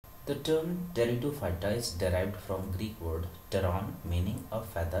The term Pteridophyta is derived from Greek word pteron meaning a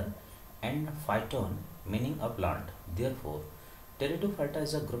feather and phyton meaning a plant. Therefore, Pteridophyta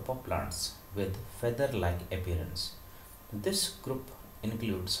is a group of plants with feather-like appearance. This group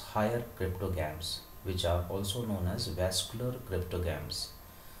includes higher cryptogams, which are also known as vascular cryptogams.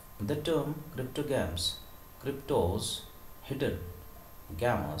 The term cryptogams, cryptos, hidden,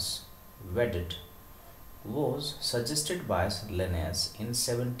 gammas, wedded, was suggested by Linnaeus in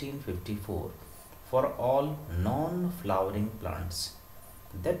 1754 for all non-flowering plants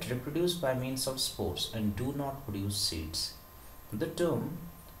that reproduce by means of spores and do not produce seeds. The term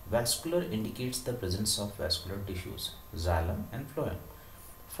vascular indicates the presence of vascular tissues, xylem and phloem,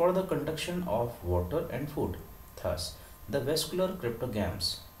 for the conduction of water and food. Thus, the vascular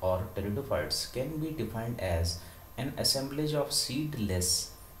cryptogams or pteridophytes can be defined as an assemblage of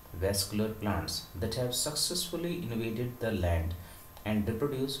seedless vascular plants that have successfully invaded the land and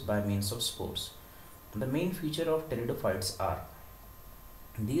reproduce by means of spores. The main feature of pteridophytes are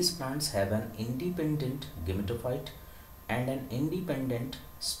these plants have an independent gametophyte and an independent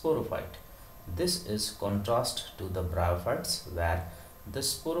sporophyte. This is contrast to the bryophytes where the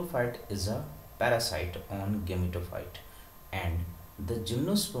sporophyte is a parasite on gametophyte and the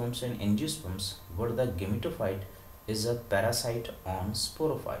gymnosperms and angiosperms where the gametophyte is a parasite on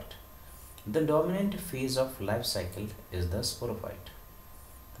sporophyte. The dominant phase of life cycle is the sporophyte.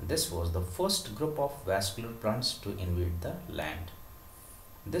 This was the first group of vascular plants to invade the land.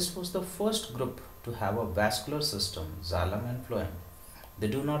 This was the first group to have a vascular system, xylem and phloem. They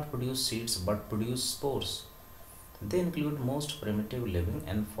do not produce seeds but produce spores. They include most primitive living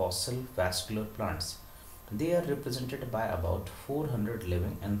and fossil vascular plants. They are represented by about 400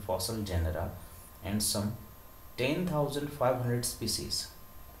 living and fossil genera and some 10,500 species.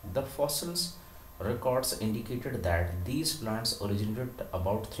 The fossils records indicated that these plants originated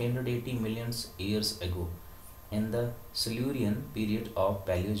about 380 million years ago in the Silurian period of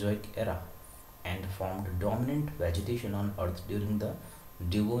Paleozoic era and formed dominant vegetation on Earth during the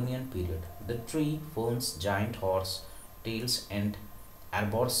Devonian period. The tree, ferns, giant horse, tails and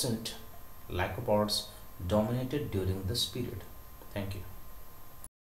arborescent lycopods dominated during this period. Thank you.